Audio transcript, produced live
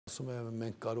Ասում եմ,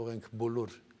 մենք կարող ենք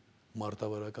բոլոր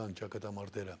մարտավարական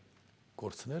ճակատամարտերը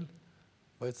կորցնել,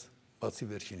 բայց բացի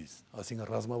վերջինից, այսինքն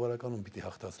ռազմավարականում պիտի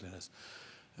հաղթած լինես։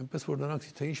 Այնպես որ նրանք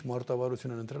թե ինչ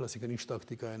մարտավարություն են ընտրել, այսինքն ինչ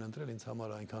տակտիկա են ընտրել, ինձ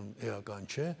համար այնքան էական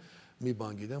չէ։ Մի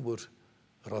բան գիտեմ, որ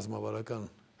ռազմավարական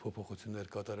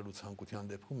փոփոխություններ կատարելու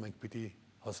ցանկության դեպքում մենք պիտի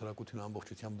հասարակությունը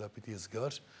ամբողջությամբ դա պիտի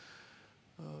զգար։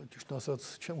 Ճիշտ ասած,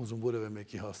 չեմ ուզում որևէ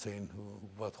մեկի հասցեին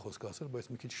վատ խոսք ասել, բայց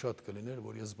մի քիչ շատ կլիներ,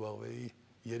 որ ես զբաղվեի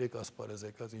 3 ասպարեզ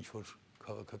եկած ինչ որ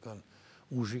քաղաքական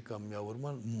ուժի կամ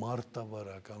միավորման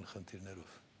մարտավարական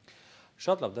խնդիրներով։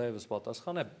 Շատ լավ, դա եւս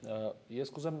պատասխան է։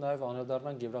 Ես կուզեմ նաեւ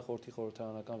անդրադառնալ Եվրախորհրդի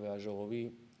խորհրդարանական վեաժողովի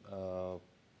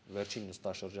վերջին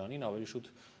նստաշրջանին, ավելի շուտ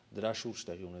դրա շուրջ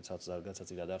տեղի ունեցած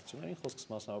զարգացած իրադարձություններին, խոսքս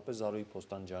մասնավորապես Զարուհի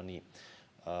Փոստանջյանի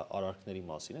արարքների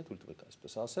մասին է, թույլ տվեք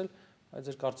այսպես ասել, այդ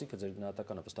ձեր կարծիքը, ձեր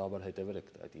գնահատականը վստահաբար հետևել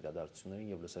եք այդ իրադարձություններին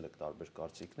եւ լսել եք տարբեր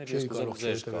կարծիքներ, ես կուզեմ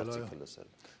ձեր կարծիքը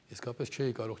լսել։ Իսկապես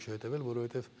չէի կարող չհետևել,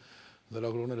 որովհետեւ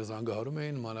լրագրողները զանգահարում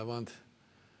էին, մանավանդ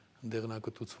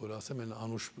դեղնակտուց, որ ասեմ, այն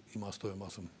անուշ իմաստով եմ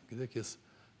ասում։ Գիտեք, ես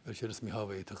վերջերս մի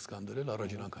հավ էի թղթկան դրել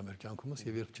առաջին անգամ էր կյանքումս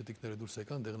եւ երբ ճտիկները դուրս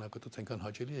եկան, դեղնակտուց այնքան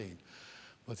հաճելի էին,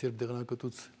 բայց երբ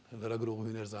դեղնակտուց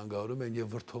լրագրողուհիներ զանգահարում էին եւ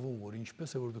վրթովում, որ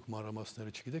ինչպես է որ դուք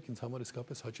մանրամասները չգիտեք, ինձ համար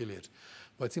իսկապես հաճելի էր։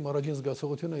 Բայց իմ առաջին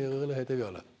զգացողությունը եղել է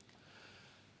հետեւյալը։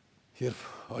 Երբ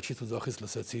աչից ու ձախից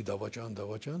լսեցի դավաճան,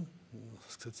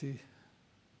 սկսեցի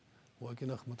ուղղակի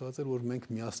նախ մտածել, որ մենք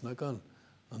միասնական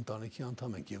ընտանիքի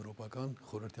անդամ ենք, եվրոպական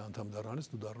խորհրդի անդամ դառնալիս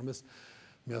դու դառնում ես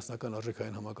միասնական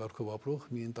արժեքային համակարգով ապրող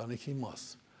մի ընտանիքի մաս։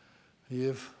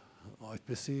 Եվ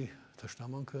այդպեսի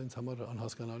թշնամանքը ինձ համար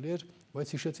անհասկանալի էր,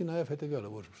 բայց հիշեցի նաև հետևյալը,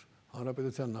 որ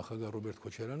Հանրապետության նախագահ Ռոբերտ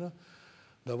Քոչարյանը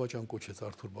դավաճան կոչեց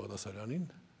Արթուր Բաղդասարյանին,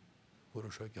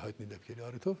 որոշակի հայտնի դեպքերի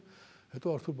առիթով,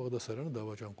 հետո Արթուր Բաղդասարյանը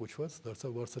դավաճան կոչված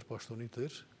դարձավ բարձր պաշտոնի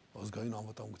տեր, ազգային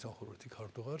անվտանգության խորհրդի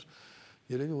քարտուղար։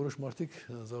 Երևի որոշ մարդիկ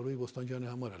Զարուհի Փոստանջյանի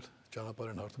համար էլ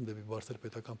ճանապարհ են հարթում դեպի բարձր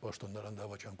պետական պաշտոն նրան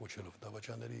դավաճան կոչելով։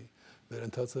 Դավաճանների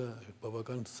վերընթացը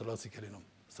բավական սլացիկ է լինում,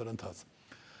 սրընթաց։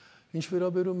 Ինչ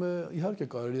վերաբերում է, իհարկե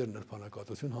կարելի է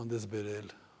նրբանակատություն հանդես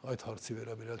բերել, այդ հարցի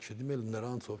վերաբերյալ չդիմել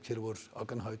նրանց, ովքեր որ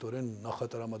ակնհայտորեն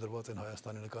նախատրամադրված են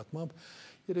Հայաստանի նկատմամբ,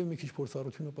 երևի մի քիչ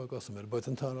փորձառությունը պակասում էր, բայց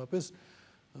ընդհանրապես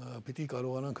պիտի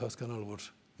կարողանանք հասկանալ, որ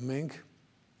մենք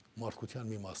մարդկության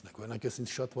մի մասն ենք։ Օրինակ ես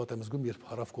ինձ շատ վատ եմ զգում, երբ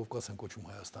Հարավ Կովկաս են կոչում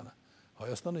Հայաստանը։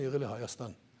 Հայաստանը եղել է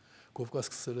Հայաստան։ Կովկաս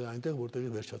սկսել է այնտեղ,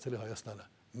 որտեղից վերջացել է Հայաստանը։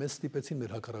 Մեզ ստիպեցին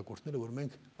մեր հակառակորդները, որ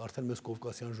մենք արդեն մեզ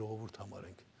կովկասյան ժողովուրդ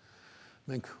համարենք։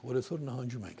 Մենք օրեցօր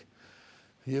նահանջում ենք։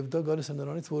 Եվ դա գալիս է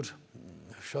նրանից, որ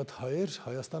շատ հայեր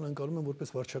Հայաստանը ընկալում են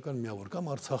որպես վարչական միավոր կամ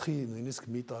Արցախի նույնիսկ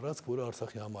մի տարածք, որը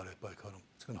Արցախի համար է պայքարում։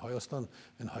 Իսկն Հայաստան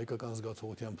այն հայկական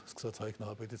զգացողությամբ սկսած Հայք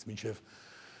Նահապետից մինչև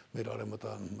մեր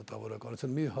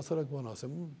արևմտավորականություն մի հասարակ բան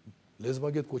ասեմ,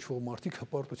 լեզվագետ կոչվող մարդիկ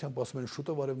հպարտությամբ ասում են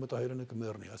շուտով արևմտահայերենը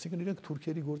կմեռնի, այսինքն իրենք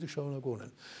թուրքերի գործի շարունակողն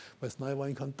են, բայց նաև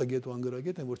այնքան տգետ ու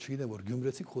անգրագետ են, որ չգիտեն, որ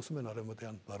գյումրեցիք խոսում են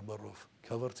արևմտյան բարբառով,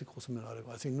 քյավառցիք խոսում են արև,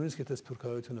 այսինքն նույնիսկ եթե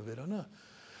սփյուռքահայությունը վերանա,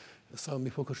 սա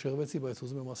մի փոքր շեղվեցի, բայց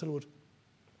ուզում եմ ասել, որ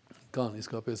կան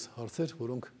իսկապես հարցեր,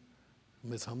 որոնք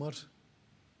մեզ համար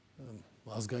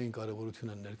ազգային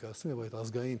կարևորություն են ներկայացնում եւ այդ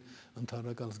ազգային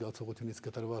ընդհանրական զգացողությունից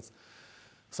կտրված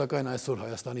սակայն այսօր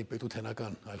Հայաստանի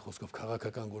պետութենական, այլ խոսքով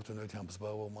քաղաքական գործունեությամբ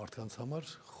զբաղվող մարդկանց համար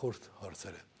խորտ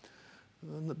հարցեր է։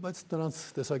 Բայց նրանց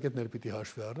տեսակետներ պիտի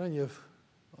հաշվի առնեն եւ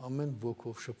ամեն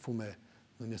ոգով շփվում է,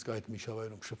 նույնիսկ այդ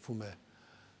միջավայրում շփվում է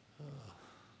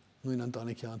նույն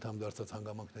ընտանիքի անդամ դարձած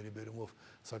հանգամանքների բերումով,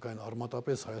 սակայն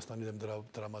արմատապես Հայաստանի դեմ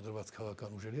տրամադրված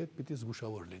քաղաքական ուժերի հետ պիտի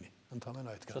զգուշավոր լինի։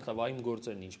 Ընդհանրապես այդքան։ Շատ լավ, այն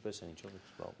գործերն ինչպես են, ինչով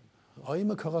եք զբաղվում։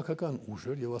 ԱԻՄ-ը քաղաքական ուժ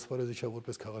էր եւ ասպարեզիչա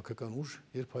որպես քաղաքական ուժ,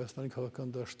 երբ Հայաստանի քաղաքական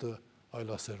դաշտը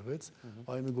այլասերվեց,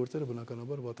 ԱԻՄ-ի գործերը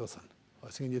բնականաբար վատացան։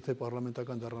 Այսինքն, եթե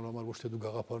պարլամենտական դառնալու համար ոչ թե դու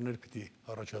գաղափարներ պիտի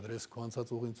առաջադրես, քվանցած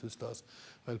ուղին ցույց տաս,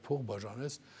 այլ փող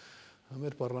բաժանես,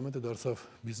 մեր պարլամենտը դարձավ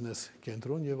բիզնես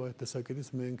կենտրոն եւ այդ տեսակետից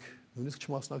մենք նույնիսկ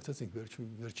չմասնակցեցինք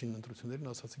վերջին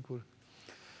ընտրություններին, ասացինք, որ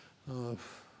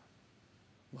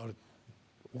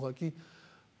ուղղակի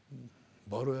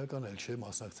բարոյական էլ չէ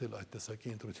մասնակցել այդ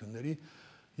տեսակի ընտրությունների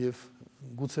եւ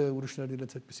գուցե ուրիշներն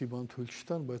իրենց այդպիսի բան թույլ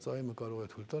չտան, բայց ԱԻՄ-ը կարող է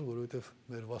թույլ տալ, որովհետեւ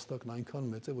մեր վաստակն այնքան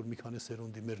մեծ է, որ մի քանի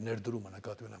սերունդի մեր ներդրումը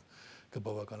նկատի ունեմ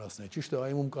կբավականացնի։ Ճիշտ է,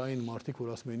 ԱԻՄ-ում կային մարդիկ,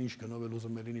 որ ասում են ինչ գնով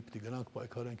ուզում է լինի, պիտի գնանք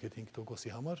պայքարենք այդ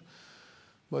 5%-ի համար,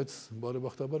 բայց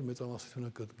բարեբախտաբար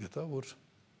մեծամասնությունը գտա, որ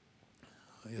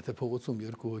եթե փողոցում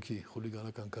երկու հոգի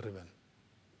խուլիգանական կռիվ են,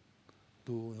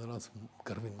 դու նրանց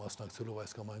կռվին մասնակցելով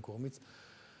այս կամ այն կողմից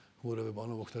որևէ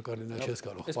բանով օգտակար լինել չես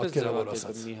կարող, պատկերավոր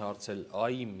ասած։ Մի հարց էլ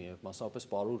ԱԻՄ եւ մասնավորապես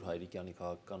Պարույր Հայրիկյանի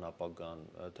քաղաքական ապագան,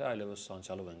 թե այլևս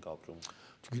անցյալով ենք ապրում։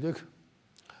 Չգիտեք,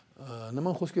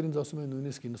 նման խոսքեր ինձ ասում են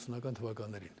նույնիսկ 90-ական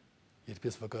թվականներին։ երբ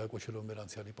ես վկայակոչելով մեր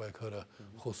անցյալի պայքարը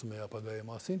խոսում էի ապագայի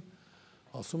մասին,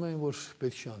 ասում էին, որ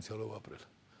պետք չի անցյալով ապրել։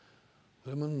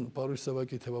 Ուրեմն Պարույր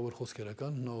Սևակի թևավոր խոսքերը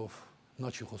կան,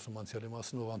 նա չի խոսում անցյալի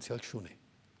մասին, ով անցյալ չունի։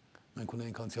 Մենք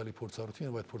ունենք անցյալի փորձառություն,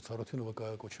 եւ այդ փորձառությունը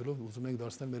վկայակոչելով ուզում ենք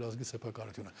դարձնել մեր ազգի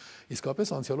սեփականությունը։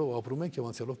 Իսկապես անցյալով ապրում ենք եւ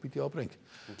անցյալով պիտի ապրենք։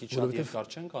 Քիչ շատ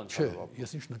երկար չենք անցյալով ապրում։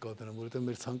 Ես ինչ նկատի ունեմ, որովհետեւ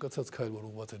մեր ցանկացած քայլ, որ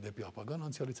ուղղված է դեպի ապագան,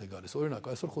 անցյալից է գալիս։ Օրինակ,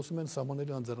 այսօր խոսում են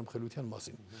սահմանների անձեռնմխելիության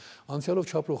մասին։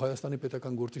 Անցյալով չապրող Հայաստանի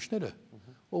պետական գործիչները,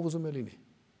 ով ուզում է լինի,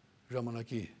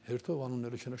 ժամանակի հերթով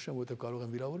անունները չնշեմ, որովհետև կարող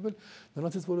են վիրավորվել,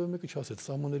 նրանցից որևէ մեկը չասեց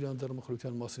սահմանների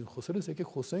անձեռնմխելիության մասին խոսելիս,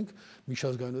 եկեք խոսենք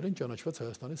միջազգայինորեն ճանաչված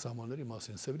Հայաստանի սահմանների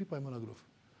մասին, Սևրի պայմանագրով։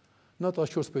 Նա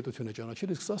 14 պետություն է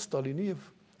ճանաչել, իսկ սա Ստալինի եւ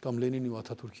կամ Լենինի ու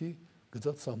Աթաթուրքի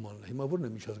գծած սահմանն է։ Հիմա ո՞րն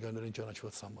է միջազգայինորեն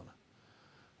ճանաչված սահմանը։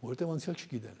 Որովհետև անցյալ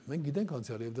չգիտեն։ Մենք գիտենք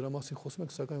անցյալը եւ դրա մասին խոսում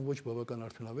ենք, սակայն ոչ բավական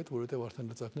արդյունավետ, որովհետև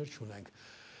արդեն լծակներ չունենք։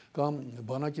 Կամ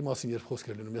բանակի մասին երբ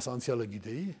խոսքեր լինում, ես անցյալը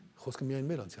գիտեի, խոսքը միայն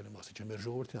մեր անցյալի մասին չէ, մեր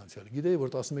ժողովրդի անցյալը։ Գիտեի,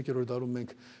 որ 11-րդ դարում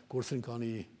մենք կորցրինք անի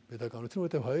պետականությունը,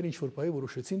 որովհետև հայերը ինչ-որ պահի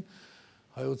որոշեցին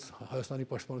Հայաստանի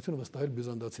պաշտպանությունը վստահել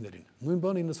բյուզանդացիներին։ Նույն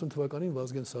բանը 90 թվականին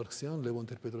Վազգեն Սարգսյան, Լևոն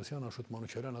Տեր-Պետրոսյան, Աշոտ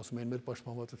Մանուչարյան ասում էին մեր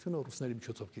պաշտպանվածությունը ռուսների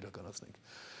միջոցով կիրականացնենք։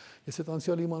 Ես այդ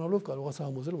անցյալը իմանալով կարողացա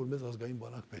համոզել, որ մեզ ազգային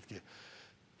բանակ պետք է։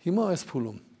 Հիմա այս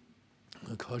փուլում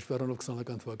հաշվի առնելով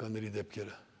 20-ական թվականների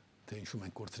դեպքերը, թե ինչու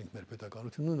մենք կորցրինք մեր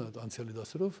պետականությունը, նույն անցյալի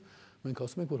դասերով մենք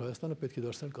ասում ենք, որ Հայաստանը պետք է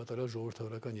դարձնել կատարյալ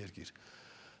ժողովրդավարական երկիր։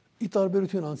 Ի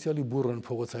տարբերություն անցյալի բուռն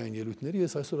փողոցային ելույթների,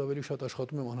 ես այսօր ավելի շատ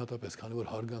աշխատում եմ անհատապես, քանի որ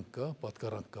հարգանք կա,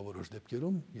 պատկառանք կա որոշ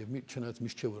դեպքերում, եւ չնայած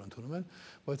միշտ չէ որ ընդունում են,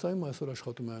 բայց այմ այսօր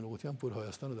աշխատում եմ այն ուղղությամբ, որ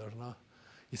Հայաստանը դառնա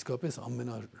իսկապես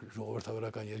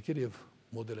ամենաժողովրդավարական երկիր եւ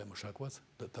մոդել է մշակված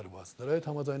տրված։ Դրա հետ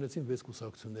համաձայնեցին 6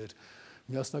 կուսակցություններ,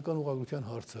 միասնական ուղղագրության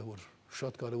հարցը, որ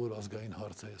շատ կարևոր ազգային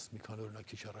հարց է, ես մի քանի օրինակ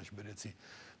քիչ առաջ բերեցի,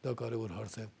 դա կարևոր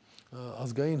հարց է,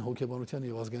 ազգային հոգեբանության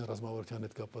եւ ազգային ռազմավարության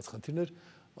հետ կապված խնդիրներ,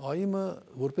 ԱԻՄ-ը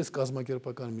որպես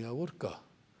կազմակերպական միավոր կա,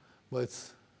 բայց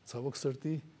ցավոք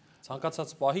սրտի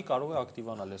ցանկացած պահի կարող է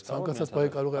ակտիվանալ, ցանկացած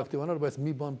պահի կարող է ակտիվանալ, բայց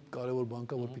մի բան կարևոր բան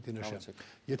կա, որ պիտի նշեմ։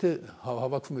 Եթե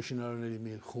հավաքվում է շինարարների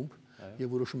մի խումբ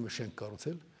եւ որոշում է շենք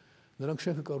կառուցել, նրանք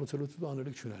շենքը կառուցելուց հետո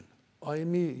անելիք չունեն։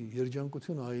 ԱԻՄ-ի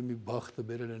երջանկությունը, ԱԻՄ-ի բախտը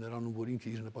բերել է նրանում, որ ինքը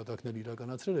իր նպատակներն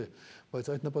իրականացրել է, բայց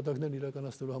այդ նպատակներն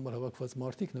իրականացնելու համար հավաքված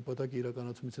մարդիկ նպատակի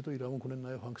իրականացումից հետո իրավունք ունեն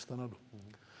նաև հանգստանալու։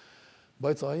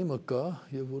 Բայց ԱԻՄ-ը կա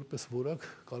եւ որպես որակ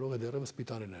կարող է դեռևս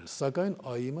պիտանի լինել։ Սակայն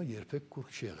ԱԻՄ-ը երբեք կուրք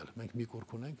չի եղել։ Մենք մի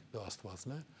կուրք ունենք, դա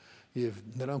Աստվածն է, եւ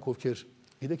նրանք ովքեր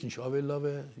գիտեք ինչ ավելի լավ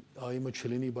է ԱԻՄ-ը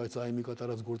չլինի, բայց ԱԻՄ-ի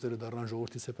կատարած գործերը դառնան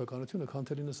ժողովրդի սեփականությունը, քան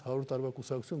թե լինես 100 տարվա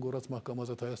կուսակցություն, գոռաց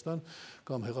մահկամազատ Հայաստան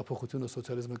կամ հեղափոխությունը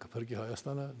սոցիալիզմը կփրկի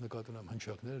Հայաստանը, նկատի ունեմ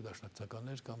հնչակներ,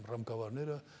 դաշնակցականներ կամ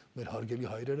ռամկավարները, մեր հարգելի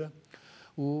հայրերը,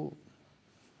 ու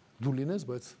դու լինես,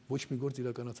 բայց ոչ մի գործ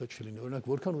իրականացած չլինի։ Օրինակ,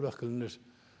 որքան ուրախ կլիներ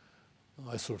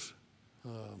այսօր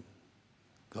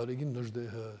Գարեգին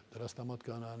Նժդեհը, Դրաստամատ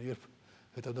Կանան, երբ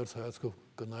հետադարձ հայացքով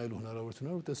կնայելու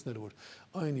հնարավորություններ ու տեսնել, որ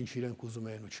այն ինչ իրենք ուզում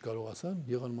էին ու չկարողացան,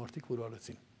 եղան մարդիկ, որ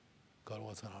արեցին,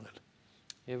 կարողացան անել։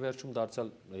 Եվ վերջում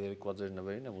դարձյալ երեկվա ձեր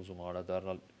նվերին եմ ուզում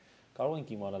անդրադառնալ, կարող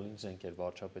ենք իմանալ ինչ զենք էր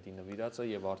վարչապետի նվիրածը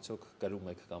եւ արդյոք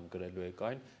գրում եք կամ գրելու եք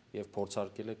այն եւ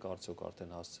փորձարկել եք արդյոք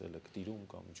արդեն հասցրել եք տիրում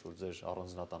կամ ինչ որ ձեր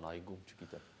առանձնատան այգում,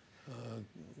 չգիտեմ։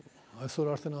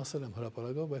 Այսօր արդեն ասել եմ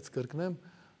հրապարակով, բայց կրկնեմ,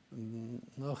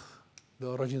 նախ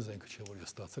դա առաջին զենքը չէ, որ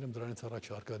ես ստացել եմ, դրանից առաջ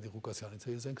Արկադի Ղուկասյանից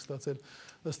էի զենք ստացել,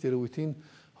 ըստ երևույթին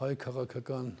հայ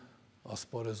քաղաքական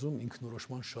ասպարեզում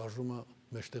ինքնորոշման շարժումը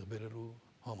մեջտեղ բերելու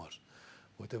համար,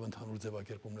 որտեղ ընդհանուր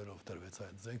ձևակերպումներով տրվեց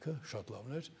այդ զենքը, շատ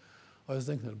լավն էր, այս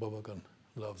զենքն էլ բավական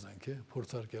լավ զենք է,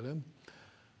 փորձարկել եմ,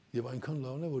 եւ այնքան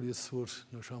լավն է, որ ես որ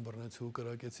նշան բռնեցի ու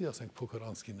կրակեցի, ասենք փոքր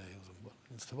անցքին էի ուզում,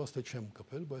 ինձ թվաց թե չեմ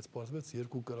կպել, բայց պարզվեց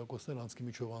երկու կրակոցներ անցքի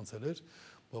միջով անցել էր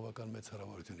բավական մեծ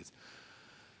հեռավորությունից։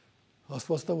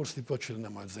 Աստված տա, որ ստիպված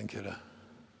չլինեմ այդ զենքերը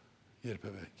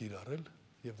երբևէ կիրառել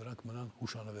եւ դրանք մնան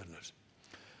հուշանվերներ։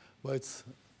 Բայց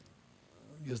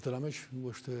ես դրա մեջ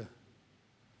ոչ թե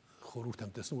խորհուրդ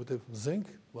եմ տեսնում, որտեղ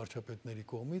զենք վարչապետների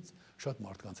կողմից շատ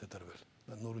մարդկանց է տրվել։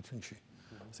 Դա նորություն չի։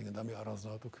 Այսինքն դա մի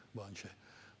առանձնահատուկ բան չէ։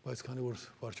 Բայց քանի որ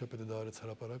վարչապետը դա արեց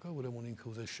հրապարակա, ուրեմն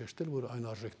ինքը ուզեց շեշտել, որ այն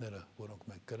արժեքները, որոնք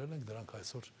մենք կրել ենք, դրանք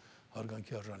այսօր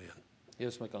հարգանքի արժանի են։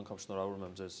 Ես մեկ անգամ շնորհավորում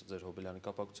եմ ձեզ ձեր հոբելյանի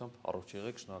կապակցությամբ, առողջ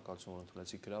եղեք, շնորհակալություն որ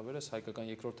ընդունեցիք գրավերս,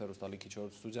 հայկական երկրորդ հեռուստալիքի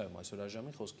 4-րդ ստուդիայում այսօր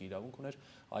այժմին խոսքի իրավունք ուներ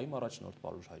ԱԻՄ առաջնորդ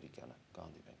Պարույր Հայրիկյանը։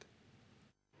 Կհանդիպենք։